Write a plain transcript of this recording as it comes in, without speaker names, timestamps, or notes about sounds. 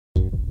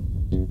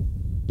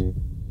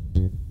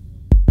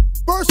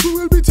First we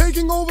will be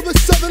taking over the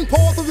southern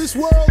part of this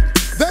world,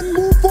 then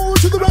move forward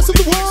to the rest of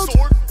the world.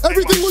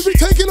 Everything will be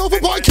taken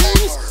over by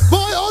kings,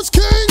 by us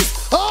kings.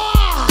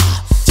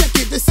 Check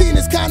it, the scene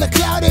is kinda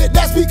clouded,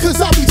 that's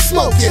because I be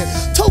smoking.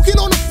 Token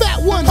on the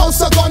fat one, hoe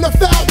suck on the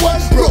fat one.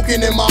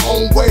 Broken in my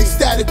own way,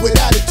 static with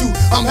attitude.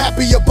 I'm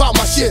happy about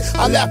my shit,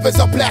 I laugh as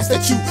I blast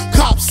at you,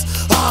 cops.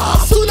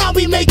 Soon I'll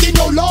be making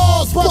no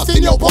laws,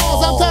 busting your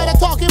balls. I'm tired of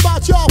talking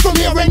about y'all. From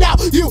here and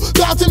out, you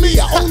bow to me.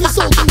 I own the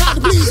soul, and how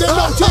to please. There's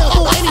no jail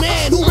for any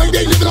man who ain't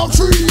they living on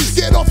trees.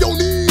 Get off your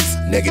knees.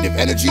 Negative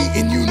energy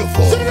in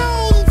uniform. Sit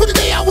down. For the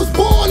day I was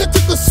born, I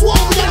took the sword.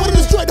 I would've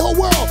destroyed the whole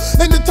world.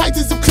 And the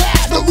titans of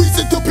class, no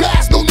reason to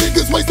blast. No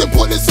niggas wasting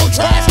bullets on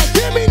trash.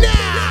 Hear me now.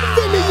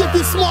 Feel me if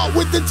you're smart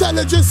with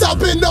intelligence. I've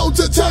been known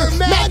to turn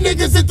mad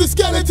niggas into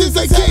skeletons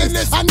and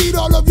kings. I need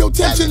all of your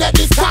attention at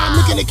this time.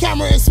 Look in the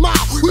camera and smile.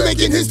 We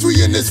making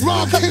history in this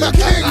rhyme. King of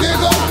king,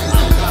 nigga.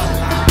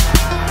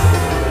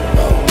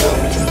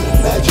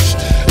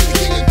 Majesty.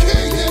 King of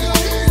king, nigga.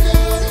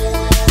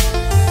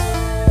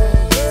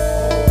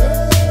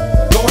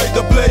 Don't hate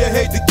the player,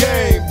 hate the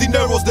game.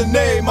 Dinero's the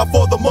name. I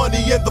for the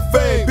money and the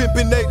fame.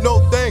 Pimpin' ain't no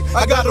thing.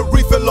 I got a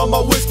refill on my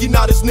whiskey.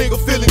 Now this nigga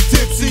feeling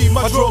tipsy.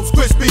 My drums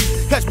crispy.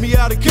 Catch me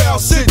out of Cal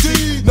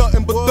City.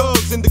 Nothing but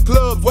thugs in the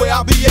clubs where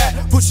I be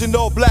at. Pushing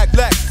all black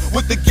blacks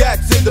with the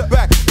gats in the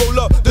back. Roll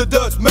up the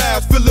Dutch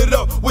mask, fill it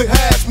up with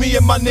hash. Me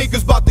and my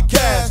niggas bout to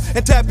cash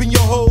and tapping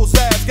your hoes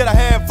ass. Got a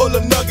handful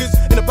of nuggets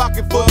in a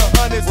pocket full of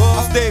hundreds.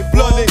 I stay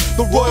blunted,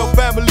 the royal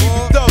family be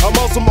thuggin'. I'm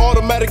on some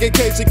automatic in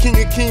case the king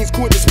of kings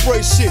quit the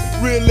spray shit.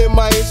 Real in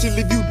my head shit,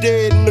 leave you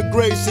dead in the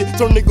gray shit.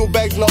 Turn nickel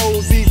bags into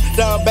OZs,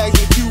 down bags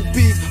into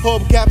QPs,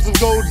 hubcaps and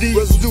gold D's.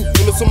 Residue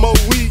into some more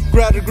weed.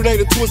 Grab the grenade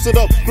and twist it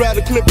up, grab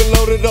the clip and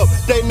load it up.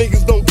 They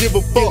niggas don't give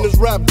a fuck in this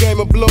rap game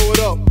and blow it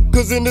up.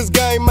 Cause in this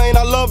game, man,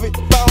 I love it.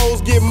 My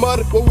hoes get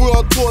muddy, but we're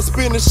on tour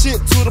spinning shit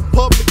to the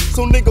public.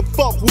 So nigga,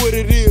 fuck what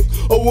it is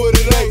or what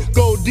it ain't.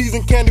 Gold D's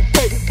and candy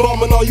paint,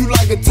 bombing on you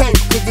like a tank.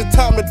 Cause it's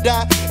time to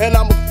die, and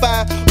I'ma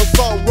fire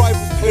assault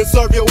rifles and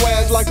serve your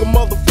ass like a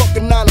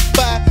motherfucking 9 to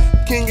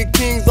 5. King of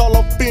kings, all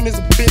I'm in is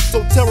a bitch.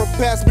 So Terra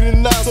pass me the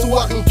 9 so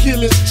I can kill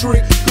this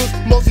trick. Cause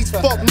most these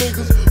fuck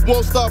niggas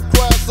won't stop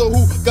crying. So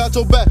who got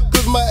your back?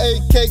 Cause my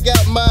AK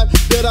got mine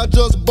that I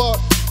just bought.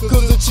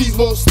 Cause the cheese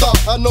won't stop.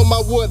 I know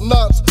my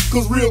whatnots.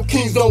 Cause real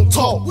kings don't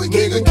talk. We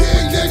king of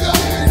king, nigga.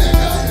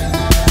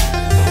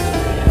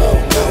 Bow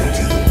down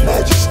to your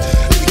majesty.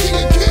 We king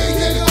of king,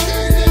 nigga.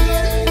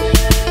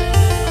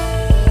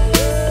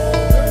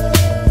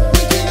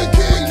 We king of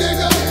king,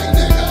 nigga.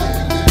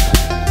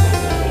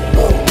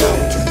 Bow down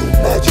to your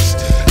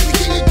majesty. We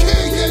king of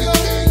king, nigga.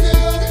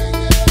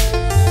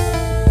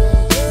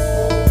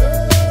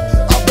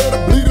 I bet a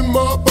bleeding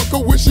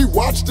motherfucker wish he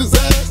watched his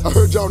ass. I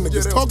heard y'all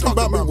niggas talking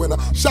about me when I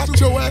shot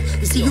your ass.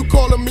 You see you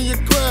calling me a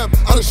crab,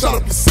 I done shot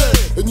up your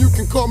set. And you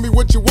can call me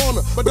what you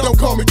wanna, but don't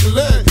call me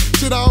Killa.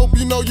 Shit, I hope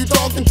you know you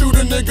talking to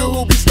the nigga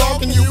who be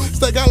stalking you.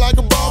 Steak out like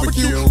a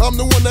barbecue, I'm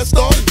the one that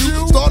started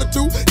you. Started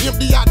to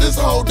empty out this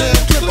whole damn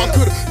clip. I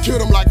could've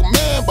killed him like a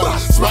man, but I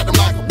smacked him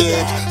like a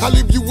bitch. I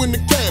leave you in the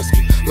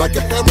casket like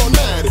a heroin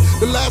addict.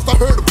 The last I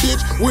heard a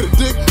bitch with a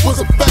dick was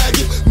a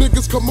faggot.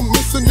 Niggas coming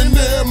missing in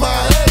the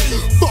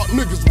MIA. Fuck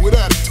niggas with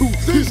attitude,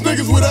 these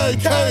niggas with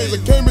AKs. I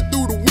came in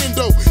through the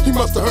window, he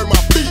must've hurt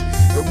my feet.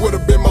 It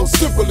would've been more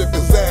simple if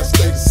his ass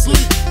stayed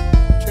asleep.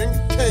 King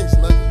of kings,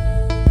 nigga.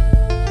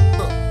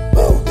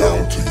 Bow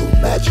down to your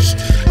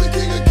majesty. We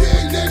king of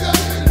king, nigga.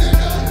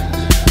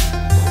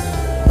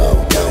 Bow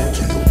down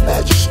to your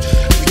majesty.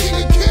 We king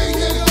of king,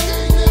 nigga.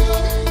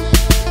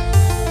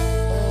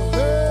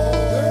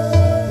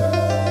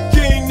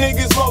 King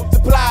niggas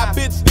multiply,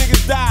 bitch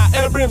niggas die.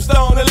 And a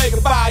brimstone, a lake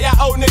of fire.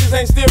 Y'all old niggas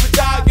ain't still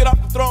retired. Get off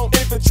the throne,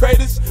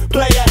 infiltrators,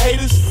 player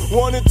haters.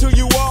 1 and 2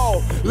 you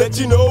all. Let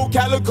you know,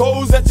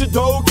 calicoes at your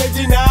door.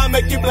 KG9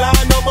 make you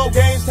blind. No more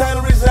games,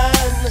 time to resign.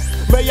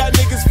 May y'all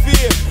niggas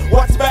fear.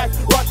 Watch back,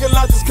 rocket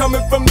launchers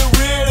coming from the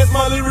rear. That's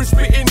my lyrics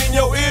spitting in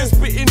your ears,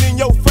 spitting in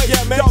your face.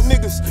 Yeah, man, y'all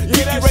niggas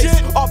get that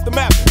shit off the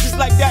map. Just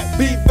like that,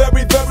 be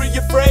very, very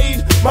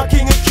afraid. My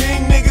king of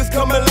king niggas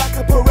coming like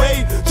a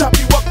parade. Chop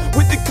you up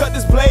with the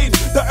cutlass blade.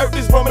 The earth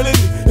is rumbling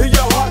in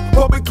your heart,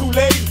 public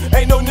Kool-Aid.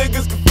 Ain't no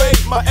niggas can fade.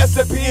 My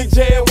SAP and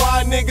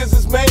JNY niggas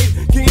is made.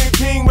 King and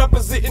king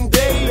representing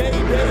day.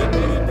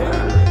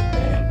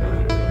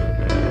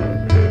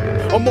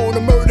 I'm on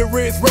a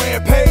murderous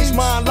rampage,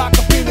 mind locked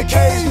up in the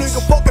cage. Nigga,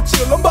 fuck a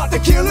chill, I'm about to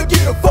kill her,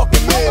 get a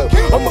fucking meal.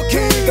 I'm a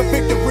king, a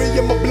victory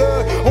in my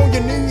blood. On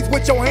your knees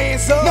with your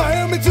hands up. Now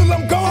hear me till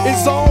I'm gone.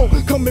 It's on,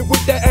 coming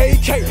with that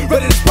AK,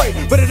 ready to spray,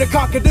 ready to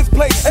conquer this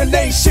place. And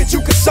ain't shit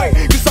you can say,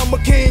 cause I'm a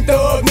king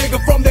thug, nigga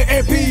from the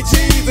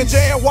MPGs and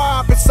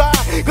JNY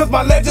beside. Cause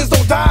my legends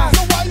don't die.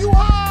 So why you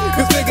high?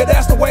 Cause nigga,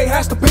 that's the way it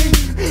has to be.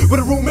 With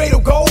a roommate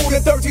of gold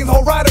and 13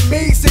 whole right of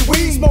me.